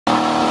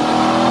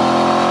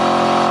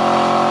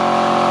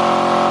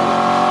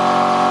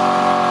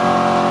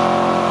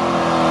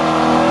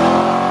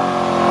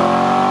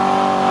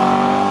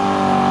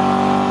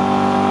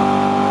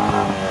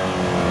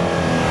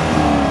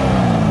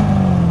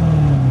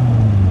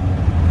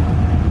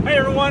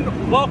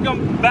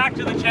Welcome back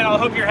to the channel. I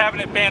hope you're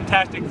having a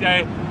fantastic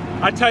day.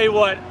 I tell you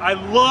what, I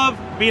love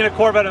being a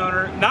Corvette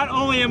owner. Not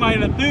only am I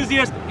an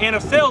enthusiast and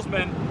a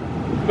salesman,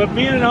 but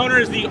being an owner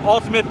is the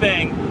ultimate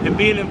thing in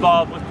being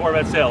involved with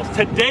Corvette sales.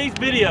 Today's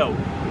video,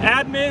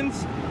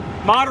 admins,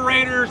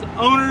 moderators,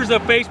 owners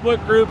of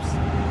Facebook groups,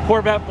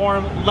 Corvette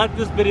forum, let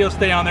this video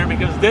stay on there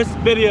because this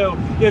video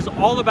is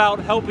all about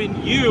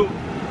helping you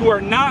who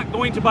are not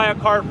going to buy a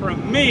car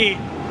from me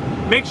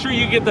make sure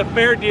you get the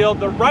fair deal,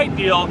 the right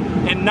deal,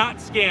 and not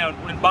scammed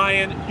when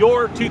buying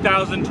your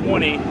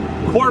 2020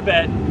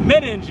 Corvette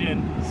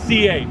Midengine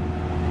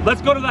C8.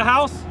 Let's go to the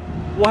house,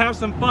 we'll have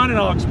some fun, and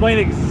I'll explain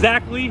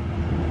exactly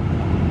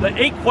the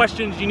 8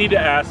 questions you need to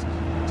ask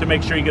to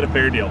make sure you get a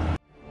fair deal.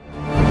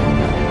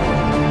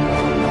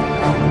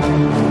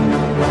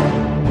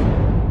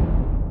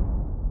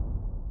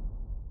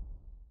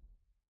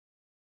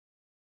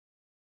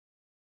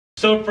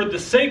 So for the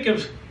sake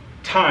of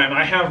time,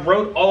 I have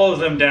wrote all of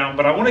them down,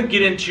 but I want to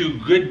get into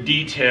good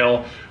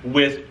detail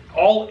with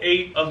all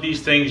 8 of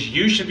these things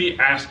you should be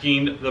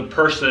asking the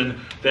person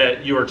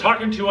that you are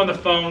talking to on the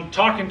phone,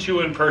 talking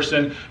to in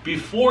person,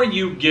 before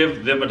you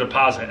give them a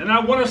deposit. And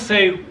I want to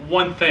say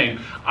one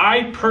thing.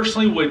 I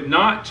personally would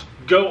not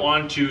go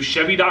on to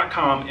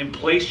Chevy.com and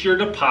place your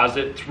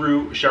deposit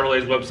through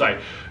Chevrolet's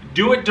website.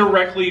 Do it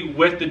directly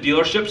with the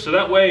dealership, so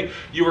that way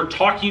you are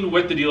talking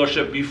with the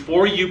dealership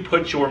before you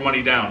put your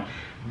money down.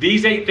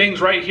 These 8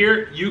 things right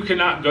here, you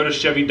cannot go to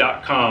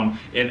Chevy.com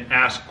and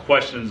ask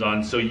questions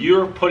on. So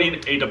you're putting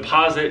a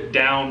deposit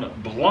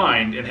down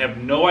blind and have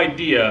no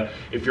idea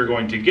if you're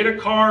going to get a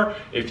car,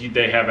 if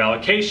they have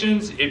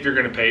allocations, if you're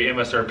going to pay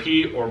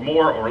MSRP or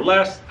more or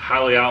less,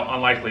 highly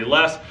unlikely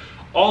less.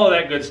 All of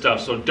that good stuff.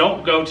 So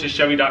don't go to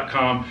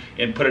Chevy.com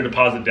and put a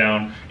deposit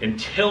down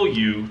until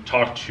you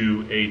talk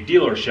to a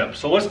dealership.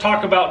 So let's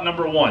talk about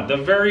number 1, the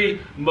very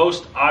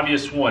most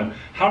obvious one.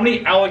 How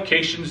many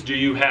allocations do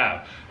you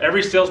have?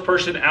 Every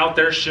salesperson out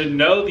there should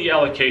know the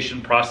allocation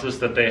process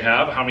that they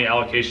have, how many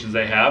allocations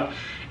they have.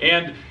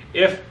 And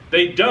if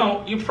they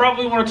don't, you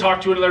probably want to talk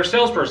to another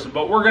salesperson,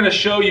 but we're going to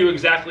show you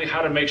exactly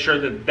how to make sure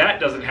that that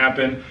doesn't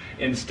happen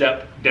in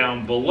step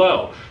down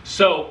below.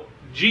 So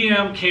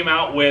GM came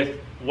out with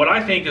what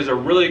I think is a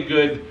really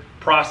good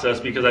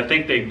process, because I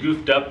think they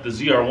goofed up the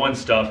ZR1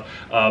 stuff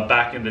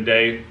back in the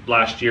day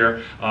last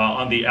year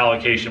on the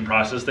allocation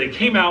process. They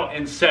came out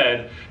and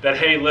said that,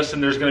 hey,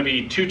 listen, there's going to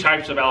be 2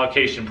 types of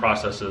allocation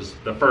processes,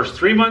 the first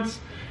 3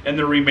 months and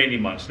the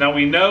remaining months. Now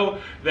we know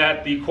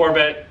that the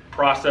Corvette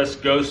process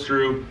goes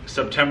through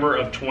September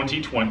of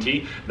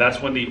 2020.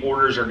 That's when the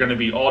orders are going to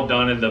be all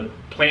done and the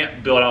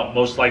plant build out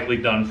most likely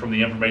done from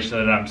the information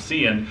that I'm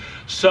seeing.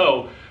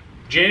 So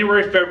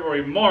January,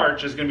 February,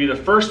 March is going to be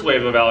the first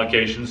wave of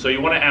allocations. So you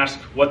want to ask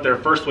what their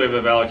first wave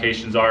of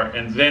allocations are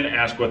and then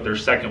ask what their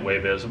second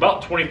wave is.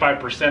 About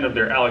 25% of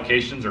their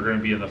allocations are going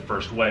to be in the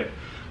first wave.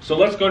 So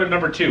let's go to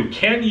number 2.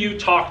 Can you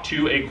talk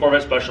to a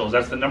Corvette specialist?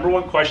 That's the number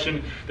 1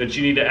 question that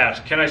you need to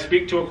ask. Can I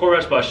speak to a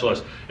Corvette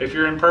specialist? If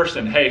you're in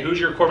person, hey, who's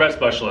your Corvette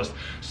specialist?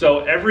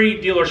 So every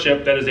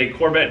dealership that is a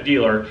Corvette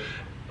dealer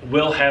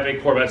will have a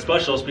Corvette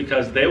specialist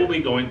because they will be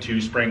going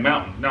to Spring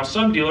Mountain. Now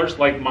some dealers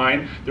like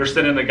mine, they're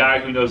sending the guy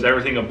who knows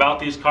everything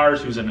about these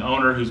cars, who's an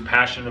owner, who's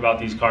passionate about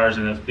these cars,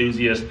 an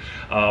enthusiast.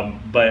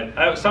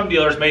 But some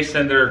dealers may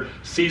send their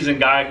seasoned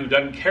guy who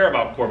doesn't care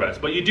about Corvettes.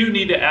 But you do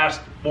need to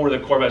ask for the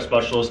Corvette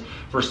specialist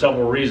for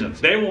several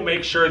reasons. They will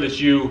make sure that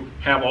you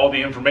have all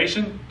the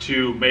information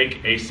to make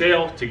a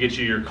sale, to get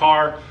you your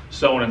car,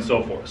 so on and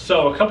so forth.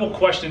 So a couple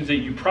questions that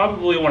you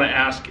probably want to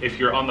ask if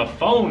you're on the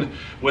phone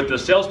with the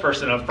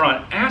salesperson up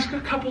front. Ask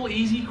a couple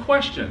easy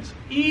questions.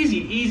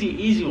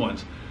 Easy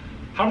ones.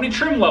 How many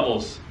trim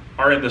levels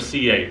are in the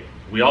C8?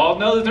 We all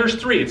know that there's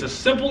 3. It's a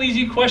simple,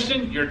 easy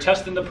question. You're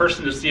testing the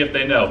person to see if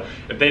they know.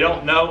 If they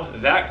don't know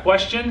that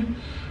question,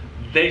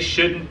 they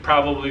shouldn't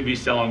probably be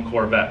selling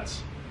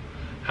Corvettes.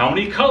 How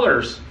many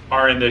colors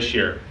are in this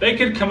year? They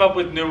could come up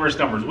with numerous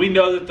numbers. We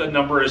know that the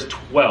number is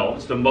 12.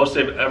 It's the most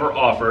they've ever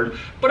offered.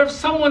 But if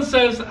someone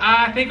says,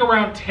 I think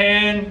around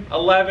 10,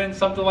 11,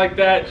 something like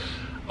that,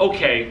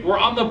 okay, we're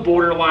on the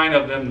borderline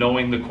of them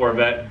knowing the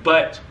Corvette,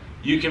 but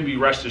you can be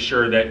rest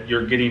assured that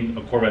you're getting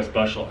a Corvette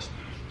specialist.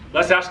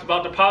 Let's ask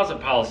about deposit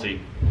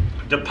policy.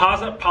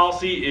 Deposit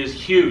policy is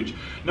huge.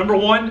 Number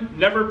 1,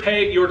 never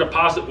pay your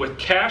deposit with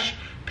cash.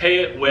 Pay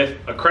it with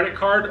a credit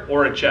card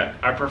or a check.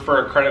 I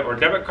prefer a credit or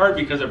debit card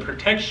because it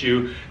protects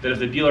you that if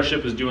the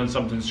dealership is doing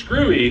something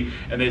screwy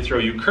and they throw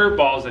you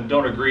curveballs and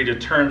don't agree to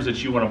terms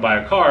that you want to buy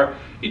a car,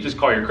 you just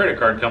call your credit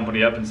card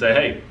company up and say,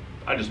 hey,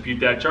 I dispute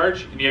that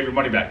charge, and you have your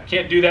money back.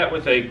 Can't do that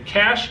with a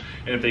cash,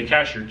 and if they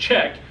cash your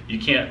check, you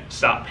can't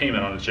stop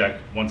payment on the check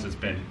once it's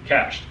been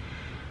cashed.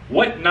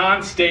 What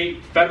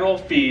non-state federal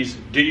fees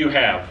do you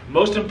have?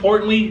 Most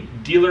importantly,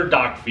 dealer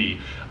dock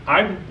fee.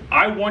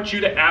 I want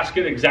you to ask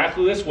it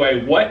exactly this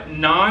way. What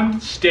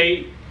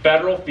non-state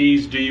federal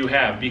fees do you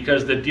have?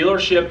 Because the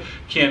dealership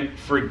can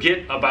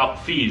forget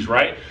about fees,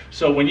 right?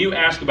 So when you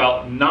ask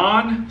about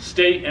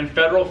non-state and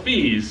federal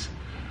fees,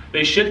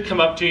 they should come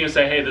up to you and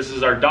say, hey, this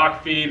is our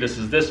doc fee, this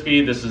is this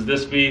fee, this is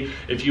this fee.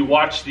 If you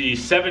watch the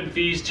 7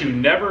 fees to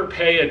never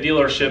pay a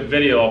dealership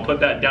video, I'll put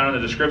that down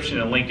in the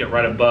description and link it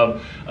right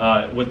above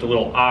with the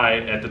little I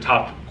at the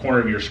top corner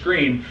of your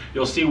screen.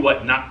 You'll see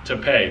what not to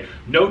pay.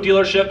 No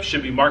dealership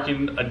should be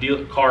marking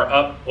a car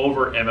up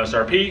over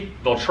MSRP.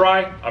 They'll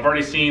try. I've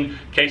already seen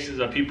cases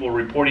of people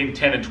reporting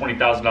 $10,000 and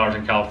 $20,000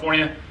 in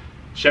California.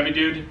 Chevy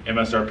Dude,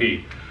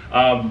 MSRP.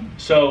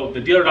 So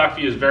the dealer doc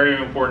fee is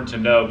very important to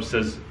know,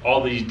 because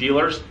all these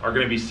dealers are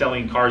going to be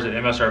selling cars at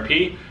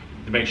MSRP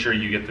to make sure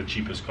you get the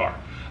cheapest car.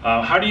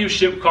 How do you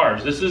ship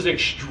cars? This is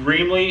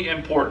extremely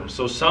important.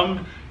 So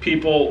some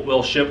people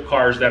will ship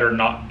cars that are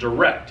not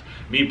direct.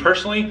 Me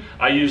personally,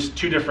 I use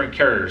 2 different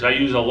carriers. I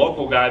use a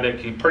local guy that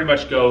can pretty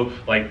much go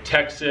like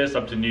Texas,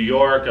 up to New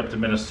York, up to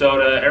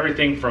Minnesota,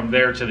 everything from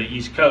there to the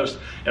East Coast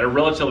at a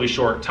relatively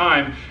short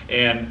time,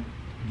 and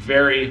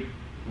very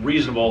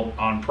reasonable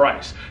on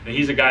price. And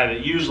he's a guy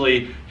that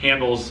usually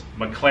handles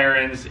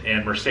McLarens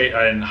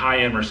and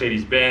high-end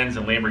Mercedes-Benz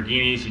and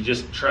Lamborghinis. He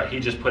just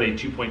put a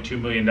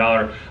 $2.2 million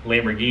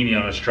Lamborghini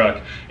on his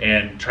truck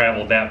and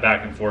traveled that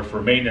back and forth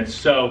for maintenance.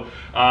 So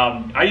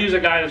I use a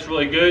guy that's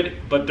really good,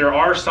 but there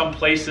are some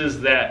places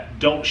that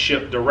don't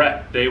ship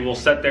direct. They will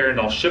sit there and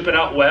they'll ship it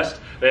out west.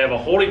 They have a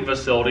holding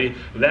facility.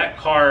 That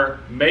car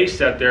may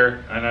sit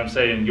there, and I'm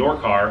saying your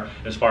car,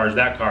 as far as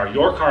that car,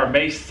 your car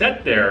may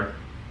sit there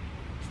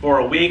for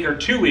a week or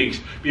 2 weeks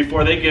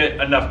before they get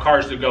enough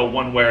cars to go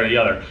one way or the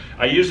other.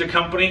 I used a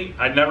company,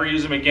 I'd never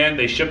use them again.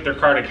 They shipped their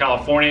car to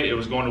California. It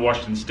was going to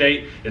Washington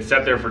State. It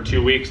sat there for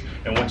 2 weeks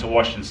and went to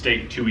Washington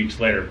State 2 weeks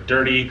later.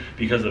 Dirty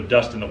because of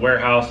dust in the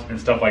warehouse and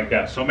stuff like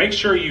that. So make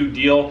sure you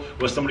deal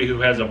with somebody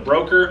who has a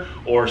broker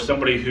or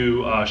somebody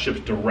who ships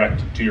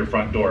direct to your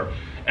front door.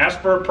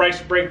 Ask for a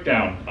price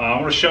breakdown. I'm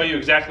going to show you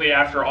exactly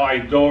after I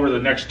go over the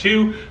next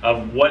 2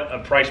 of what a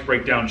price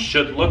breakdown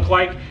should look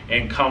like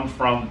and come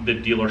from the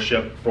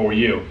dealership for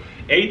you.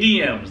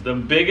 ADMs, the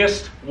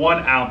biggest one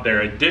out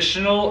there,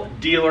 additional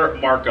dealer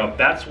markup.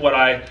 That's what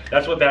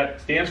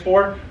that stands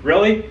for.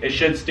 Really, it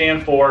should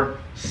stand for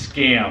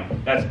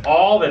scam. That's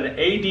all that an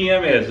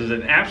ADM is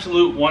an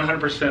absolute 100%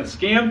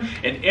 scam,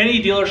 and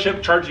any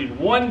dealership charging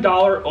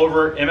 $1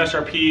 over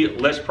MSRP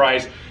list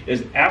price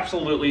is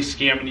absolutely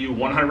scamming you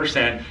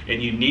 100%,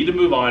 and you need to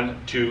move on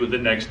to the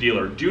next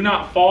dealer. Do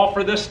not fall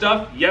for this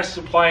stuff. Yes,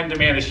 supply and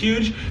demand is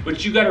huge,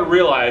 but you got to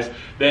realize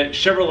that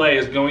Chevrolet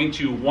is going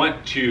to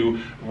want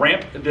to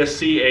ramp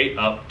this C8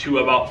 up to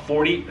about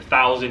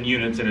 40,000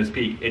 units in its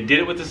peak. It did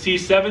it with the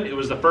C7. It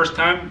was the first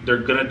time. They're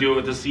going to do it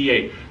with the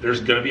C8. There's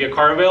going to be a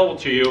car available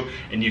to you,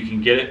 and you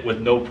can get it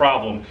with no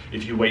problem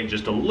if you wait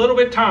just a little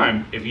bit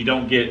time, if you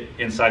don't get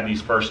inside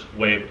these first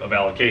wave of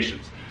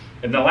allocations.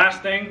 And the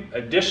last thing,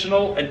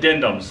 additional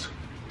addendums.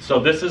 So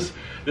this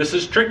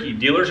is tricky.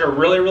 Dealers are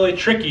really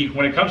tricky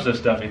when it comes to this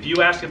stuff. If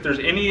you ask if there's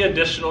any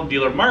additional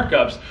dealer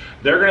markups,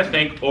 they're going to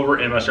think over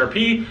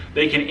MSRP.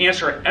 They can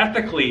answer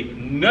ethically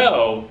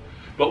no,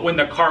 but when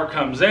the car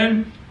comes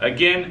in,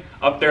 again,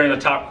 up there in the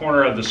top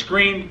corner of the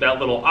screen, that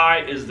little I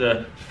is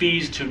the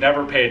fees to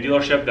never pay a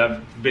dealership.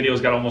 That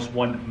video's got almost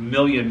 1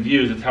 million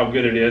views. That's how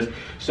good it is.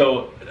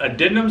 So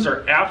addendums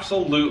are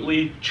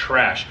absolutely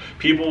trash.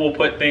 People will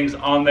put things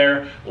on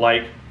there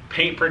like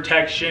paint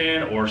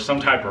protection or some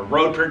type of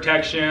road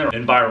protection or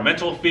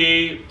environmental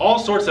fee, all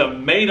sorts of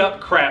made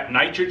up crap,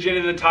 nitrogen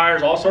in the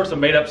tires, all sorts of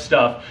made up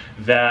stuff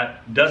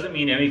that doesn't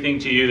mean anything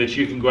to you, that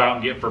you can go out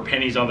and get for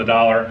pennies on the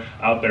dollar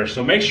out there.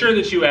 So make sure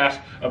that you ask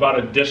about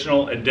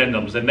additional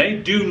addendums, and they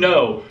do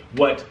know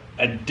what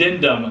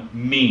addendum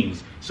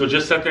means. So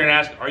just sit there and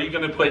ask, are you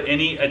going to put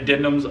any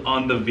addendums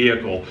on the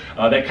vehicle?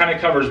 That kind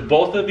of covers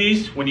both of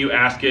these when you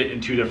ask it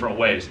in 2 different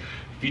ways.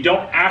 If you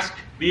don't ask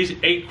these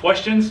 8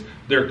 questions,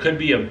 there could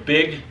be a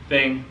big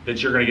thing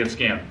that you're going to get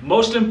scammed.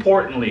 Most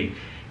importantly,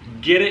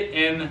 get it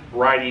in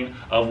writing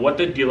of what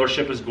the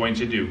dealership is going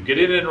to do. Get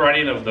it in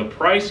writing of the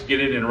price, get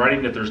it in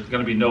writing that there's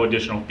going to be no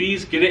additional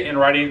fees, get it in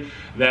writing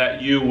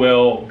that you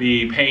will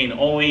be paying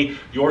only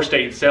your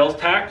state sales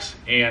tax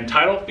and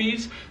title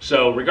fees.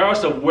 So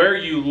regardless of where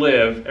you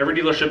live, every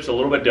dealership's a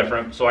little bit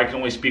different, so I can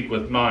only speak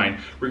with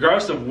mine.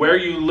 Regardless of where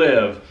you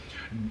live,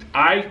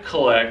 I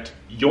collect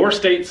your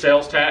state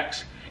sales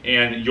tax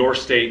and your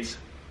state's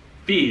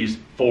fees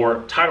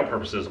for title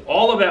purposes.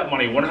 All of that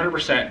money,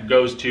 100%,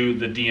 goes to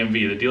the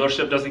DMV. The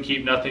dealership doesn't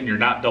keep nothing. You're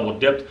not double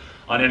dipped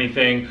on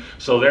anything.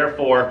 So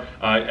therefore,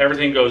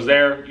 everything goes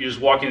there. You just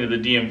walk into the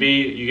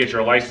DMV, you get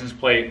your license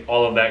plate,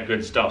 all of that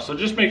good stuff. So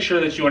just make sure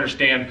that you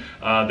understand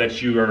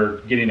that you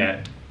are getting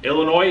that.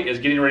 Illinois is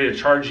getting ready to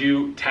charge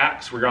you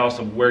tax regardless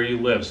of where you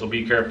live, so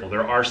be careful.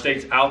 There are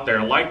states out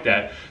there like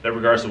that, that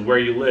regardless of where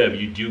you live,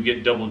 you do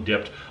get double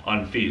dipped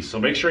on fees. So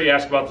make sure you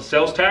ask about the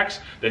sales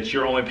tax, that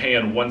you're only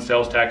paying 1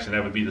 sales tax, and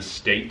that would be the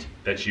state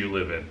that you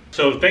live in.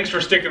 So thanks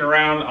for sticking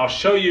around. I'll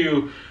show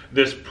you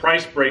this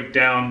price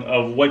breakdown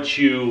of what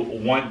you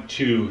want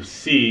to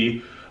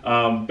see.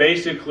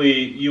 Basically,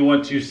 you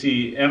want to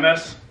see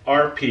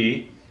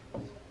MSRP,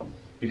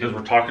 because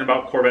we're talking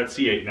about Corvette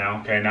C8 now,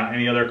 okay, not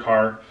any other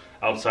car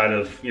outside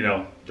of, you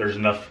know, there's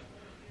enough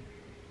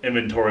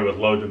inventory with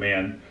low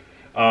demand.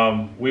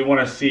 We want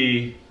to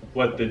see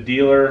what the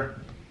dealer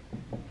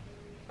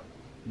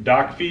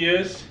dock fee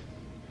is,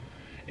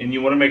 and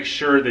you want to make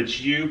sure that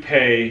you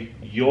pay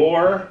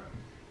your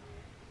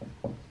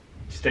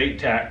state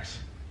tax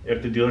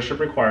if the dealership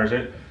requires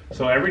it.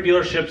 So every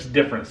dealership's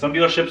different. Some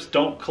dealerships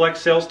don't collect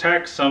sales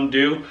tax, some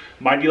do.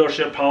 My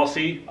dealership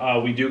policy,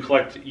 we do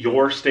collect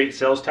your state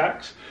sales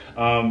tax.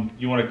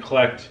 You want to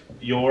collect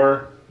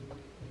your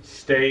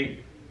state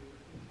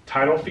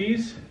title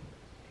fees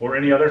or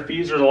any other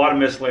fees. There's a lot of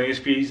miscellaneous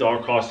fees all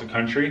across the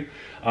country.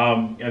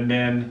 And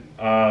then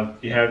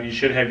you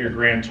should have your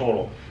grand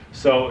total.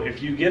 So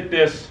if you get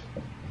this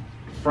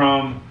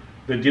from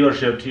the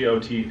dealership,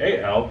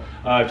 TOTAL,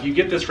 if you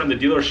get this from the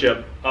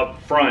dealership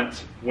up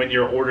front when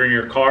you're ordering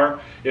your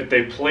car, if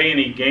they play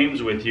any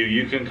games with you,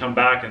 you can come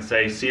back and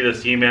say, see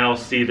this email,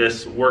 see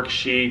this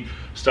worksheet,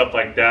 stuff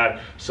like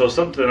that. So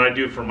something I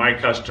do for my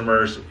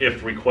customers,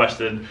 if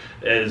requested,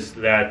 is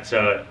that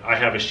I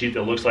have a sheet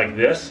that looks like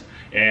this,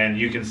 and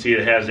you can see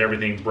it has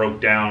everything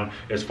broke down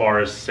as far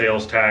as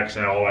sales tax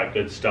and all that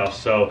good stuff.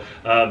 So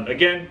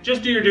again,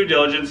 just do your due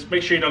diligence,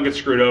 make sure you don't get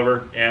screwed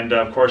over, and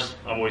of course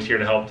I'm always here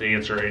to help to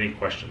answer any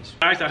questions.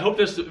 Guys, I hope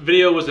this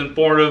video was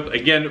informative.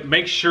 Again,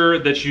 make sure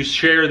that you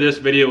share this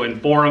video in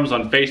forums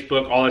on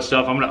Facebook, all that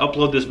stuff. I'm going to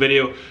upload this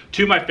video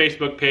to my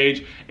Facebook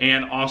page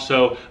and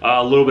also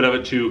a little bit of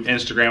it to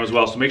Instagram as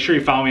well. So make sure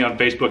you follow me on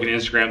Facebook and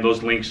Instagram.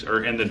 Those links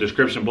are in the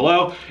description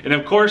below. And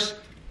of course,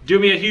 do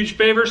me a huge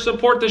favor,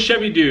 support the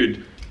Chevy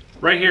Dude.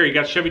 Right here, you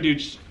got Chevy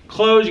Dude's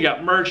clothes, you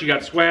got merch, you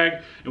got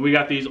swag, and we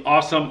got these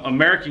awesome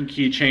American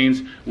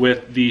keychains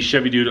with the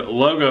Chevy Dude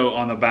logo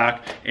on the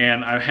back.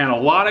 And I've had a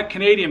lot of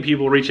Canadian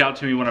people reach out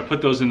to me when I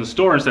put those in the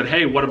store and said,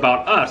 hey, what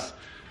about us?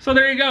 So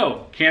there you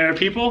go, Canada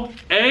people.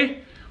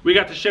 We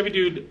got the Chevy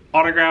Dude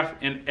autograph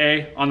in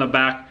A on the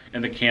back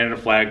and the Canada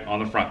flag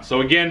on the front.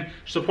 So again,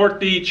 support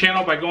the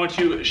channel by going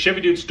to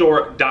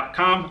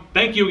ChevyDudeStore.com.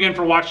 Thank you again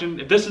for watching.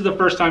 If this is the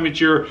first time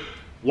that you're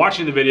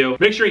watching the video,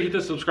 make sure you hit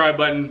the subscribe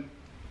button,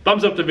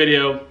 thumbs up the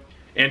video,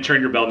 and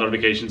turn your bell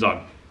notifications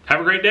on. Have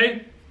a great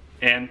day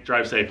and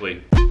drive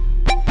safely.